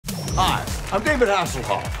Hi, I'm David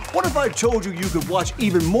Hasselhoff. What if I told you you could watch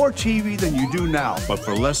even more TV than you do now, but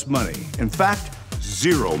for less money? In fact,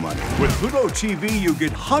 zero money. With Pluto TV, you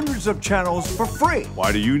get hundreds of channels for free.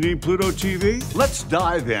 Why do you need Pluto TV? Let's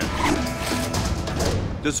dive in.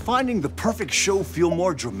 Does finding the perfect show feel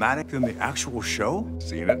more dramatic than the actual show?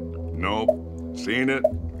 Seen it? Nope. Seen it?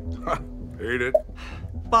 Hate it?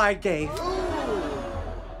 Bye, Dave.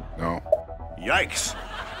 No. Yikes.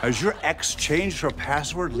 Has your ex changed her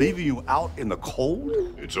password, leaving you out in the cold?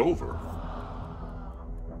 It's over.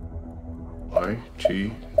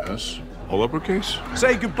 ITS, all uppercase?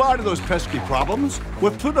 Say goodbye to those pesky problems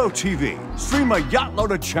with Pluto TV. Stream a yacht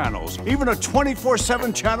load of channels, even a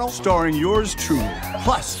 24/7 channel starring yours truly.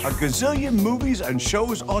 Plus, a gazillion movies and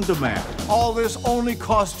shows on demand. All this only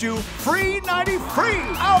costs you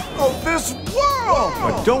 $3.93 out of this world!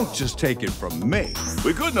 But don't just take it from me.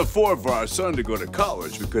 We couldn't afford for our son to go to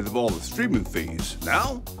college because of all the streaming fees.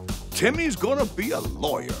 Now, Timmy's gonna be a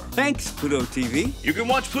lawyer. Thanks, Pluto TV. You can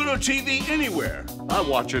watch Pluto TV anywhere. I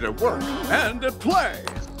watch it at work and at play.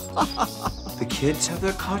 The kids have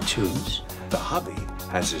their cartoons, the hubby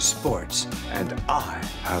has his sports, and I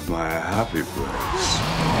have my happy place.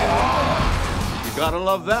 You gotta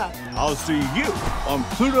love that. I'll see you on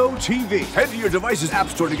Pluto TV. Head to your device's app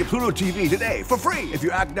store to get Pluto TV today for free. If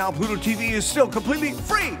you act now, Pluto TV is still completely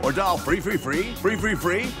free. Or dial free.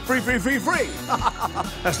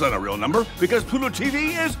 That's not a real number because Pluto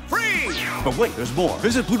TV is free. But wait, there's more.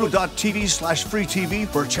 Visit Pluto.tv/free TV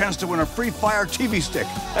for a chance to win a free Fire TV stick.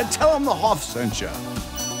 And tell them the Hoff sent you.